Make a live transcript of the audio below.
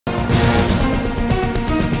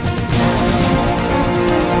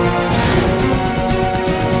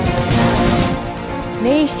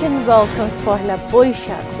nation welcomes Pohila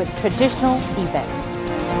Boishakh with traditional events.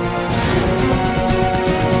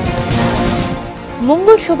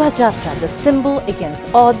 Mongolshovajatra, the symbol against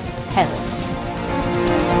odds, held.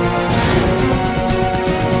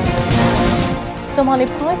 Somali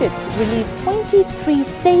pirates released 23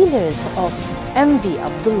 sailors of MV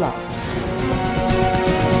Abdullah.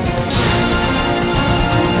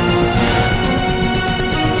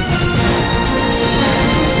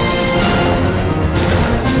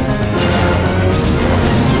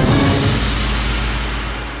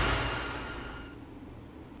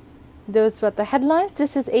 Those were the headlines.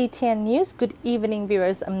 This is ATN News. Good evening,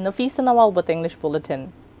 viewers. I'm Nafisa Nawal with English Bulletin.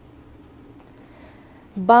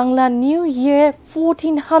 Bangla New Year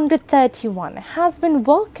 1431 has been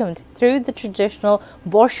welcomed through the traditional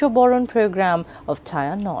Borshoboron program of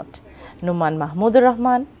Taya Knot. Numan Mahmudur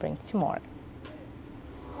Rahman brings you more.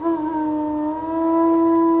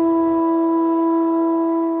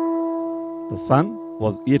 The sun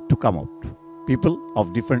was yet to come out. People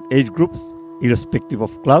of different age groups, irrespective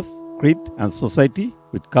of class, creed and society,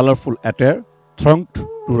 with colorful attire, thronged to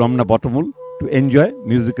Ramna Bottomul to enjoy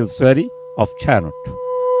musical soiree of Chayanot.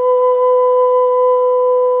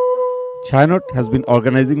 Chayanot has been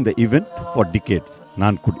organizing the event for decades.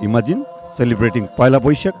 None could imagine celebrating Pohila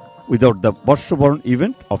Boishakh without the Borshoboron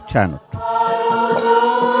event of Chayanot.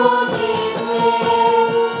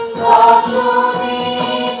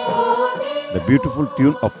 The beautiful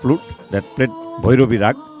tune of flute that played Bhairavi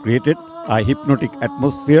Rag created a hypnotic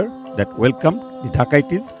atmosphere that welcomed the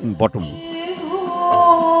Dhakaitis in Bottomul.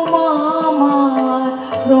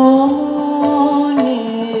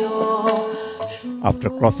 After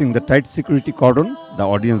crossing the tight security cordon, the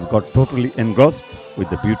audience got totally engrossed with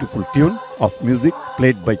the beautiful tune of music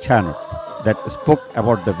played by Chayanot that spoke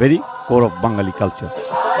about the very core of Bengali culture.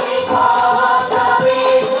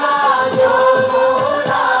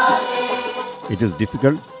 It is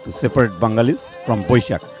difficult to separate Bengalis from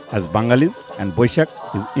Boishakh, as Bengalis and Boishakh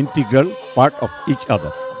is integral part of each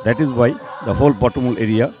other. That is why the whole Bottomul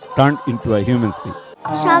area turned into a human sea.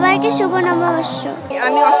 সবাইকে শুভ নববর্ষ।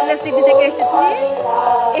 আমি Australia Sydney থেকে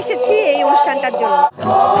এসেছি এই অনুষ্ঠানটার জন্য।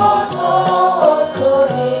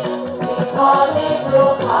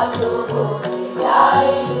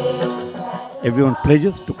 Everyone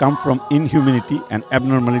pledges to come from inhumanity and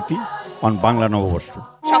abnormality on Bangla Novoborsho.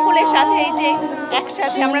 সকলের সাথে এই যে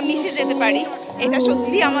একসাথে আমরা মিশে যেতে পারি, এটা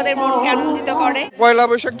সত্যি আমাদের মনকে আনন্দিত করে। পয়লা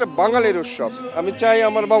বৈশাখ একটা বাঙালির উৎসব। আমি চাই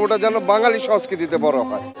আমার বাবুটা যেন বাঙালি সংস্কৃতিতে বড়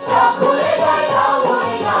হয়।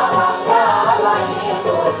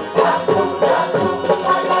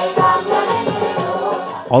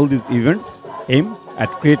 All these events aim at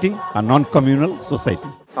creating a non-communal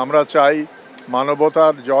society. আমরা চাই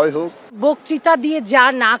মানবতার জয় হোক। বক্তৃতা দিয়ে যা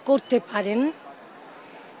না করতে পারেন,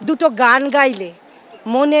 দুটো গান গাইলে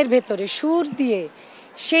মনের ভেতরে সুর দিয়ে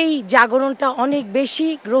সেই জাগরণটা অনেক বেশি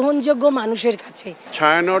গ্রহণযোগ্য মানুষের কাছে।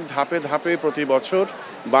 ছায়ানট ধাপে ধাপে প্রতি বছর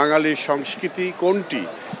বাঙালির সংস্কৃতি কোনটি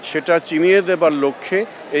সেটা চিনিয়ে দেবার লক্ষ্যে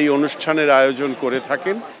এই অনুষ্ঠানের আয়োজন করে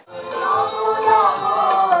থাকেন।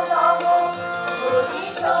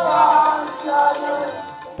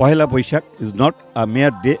 Pohila Boishakh is not a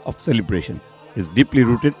mere day of celebration. It is deeply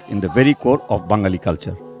rooted in the very core of Bengali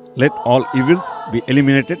culture. Let all evils be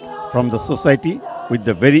eliminated from the society with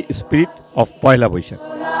the very spirit of Pohila Boishakh.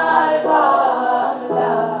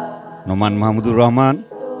 Numan Mahmudur Rahman,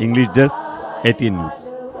 English Desk, ATN News.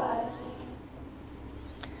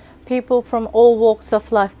 People from all walks of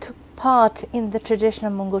life took part in the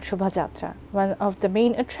traditional Mongolshovajatra, one of the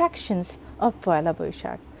main attractions of Pohila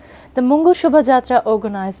Boishakh. The Mongolshovajatra,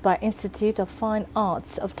 organized by Institute of Fine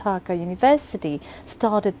Arts of Dhaka University,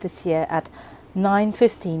 started this year at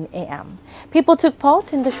 9:15 a.m. People took part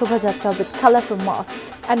in the Shobhajatra with colorful masks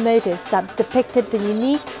and motifs that depicted the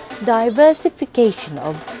unique diversification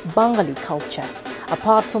of Bengali culture.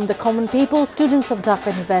 Apart from the common people, students of Dhaka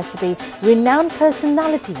University, renowned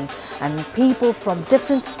personalities and people from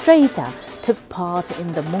different strata took part in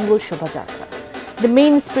the Mongolshovajatra. The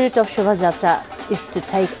main spirit of Shobhajatra is to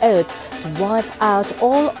take oath to wipe out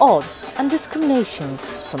all odds and discrimination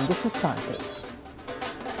from the society.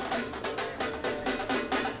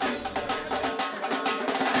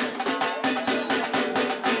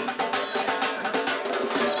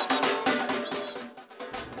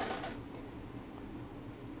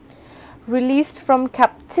 Released from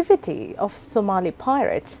captivity of Somali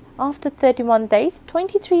pirates, after 31 days,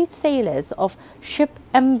 23 sailors of ship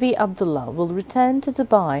MV Abdullah will return to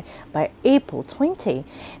Dubai by April 20.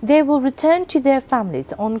 They will return to their families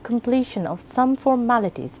on completion of some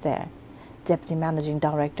formalities there. Deputy Managing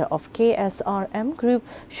Director of KSRM Group,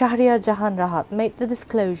 Shahriar Jahan Rahat, made the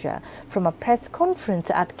disclosure from a press conference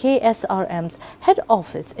at KSRM's head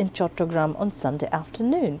office in Chattogram on Sunday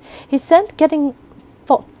afternoon. He said getting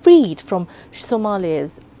freed from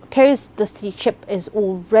Somalia's coast, the ship is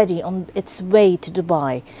already on its way to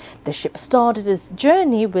Dubai. The ship started its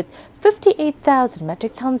journey with 58,000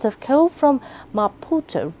 metric tons of coal from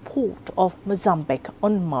Maputo port of Mozambique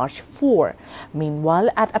on March 4. Meanwhile,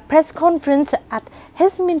 at a press conference at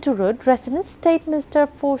Hesminto Road, Resident State Minister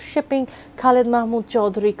for Shipping Khalid Mahmood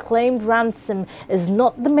Chaudhary claimed ransom is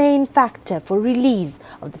not the main factor for release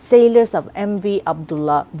of the sailors of MV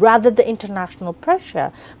Abdullah. Rather, the international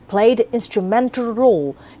pressure played an instrumental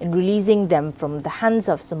role in releasing them from the hands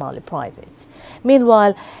of Somali privates.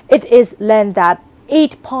 Meanwhile, it is learned that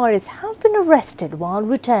 8 pirates have been arrested while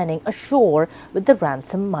returning ashore with the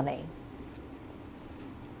ransom money.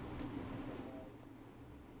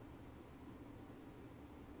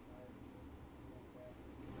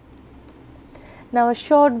 Now a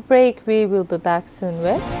short break, we will be back soon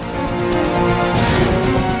with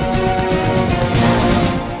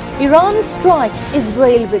Iran strikes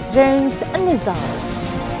Israel with drones and missiles.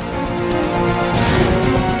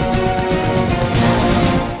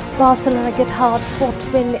 Barcelona get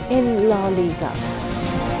hard-fought win in La Liga.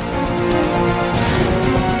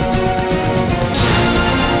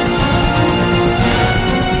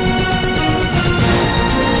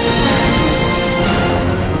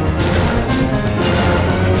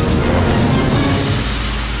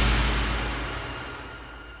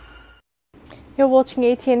 You're watching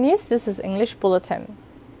ATN News. This is English Bulletin.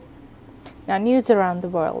 Now news around the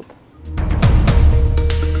world.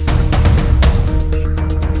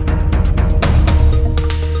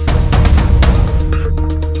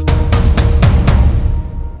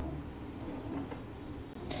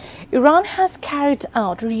 Iran has carried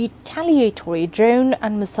out retaliatory drone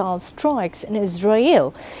and missile strikes in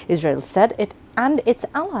Israel. Israel said it and its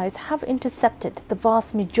allies have intercepted the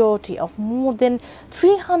vast majority of more than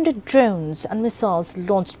 300 drones and missiles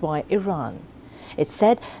launched by Iran. It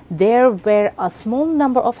said there were a small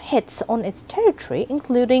number of hits on its territory,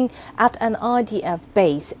 including at an IDF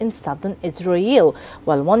base in southern Israel,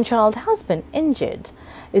 while one child has been injured.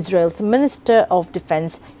 Israel's Minister of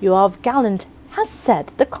Defense, Yoav Gallant, has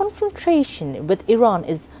said the confrontation with Iran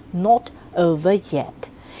is not over yet.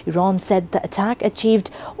 Iran said the attack achieved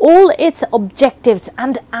all its objectives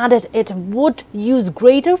and added it would use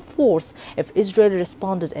greater force if Israel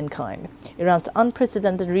responded in kind. Iran's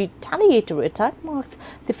unprecedented retaliatory attack marks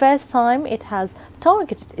the first time it has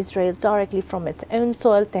targeted Israel directly from its own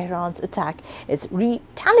soil. Tehran's attack is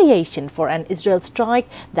retaliation for an Israel strike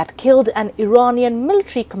that killed an Iranian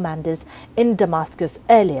military commander in Damascus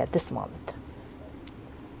earlier this month.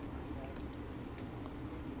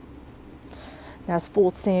 Now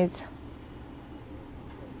sports news.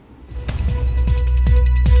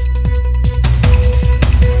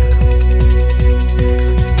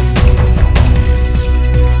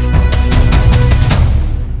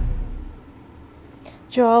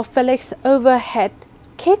 Joao Felix overhead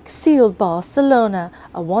kick sealed Barcelona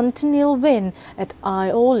a 1-0 win at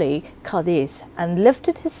Ioli Cadiz and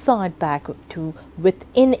lifted his side back to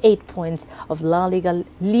within 8 points of La Liga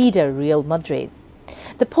leader Real Madrid.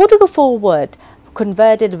 The Portugal forward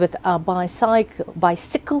converted with a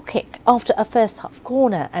bicycle kick after a first-half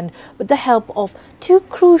corner and with the help of 2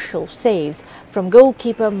 crucial saves from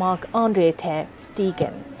goalkeeper Marc-Andre ter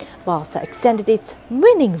Stegen. Barca extended its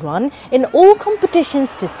winning run in all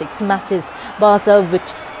competitions to 6 matches. Barca,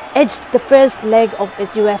 which edged the first leg of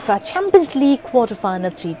its UEFA Champions League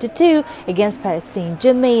quarter-final 3-2 against Paris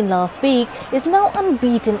Saint-Germain last week, is now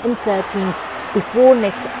unbeaten in 13 before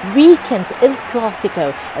next weekend's El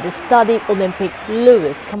Clasico at the Stade Olympique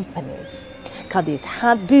Louis Companies. Cadiz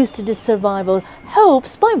had boosted its survival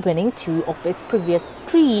hopes by winning 2 of its previous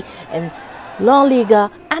 3 in La Liga,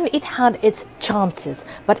 and it had its chances,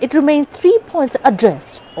 but it remained 3 points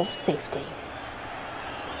adrift of safety.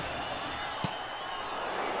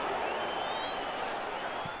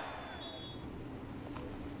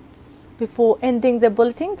 Before ending the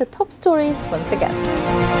bulletin, the top stories once again.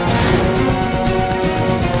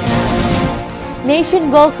 Nation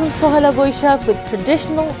welcomes Pohela Boishakh with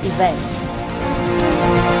traditional events.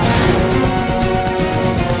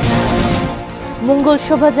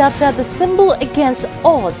 Mongolshovajatra, the symbol against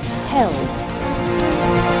odds, held.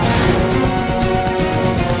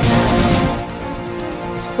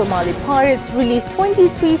 Somali pirates released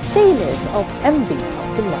 23 sailors of MV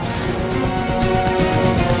Abdullah.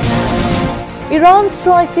 Iran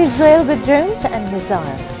strikes Israel with drones and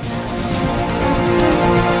missiles.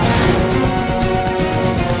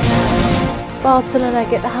 Barcelona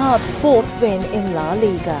get a hard-fought win in La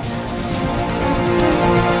Liga.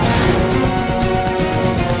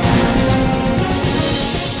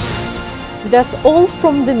 That's all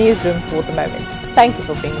from the newsroom for the moment. Thank you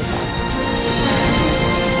for being with us.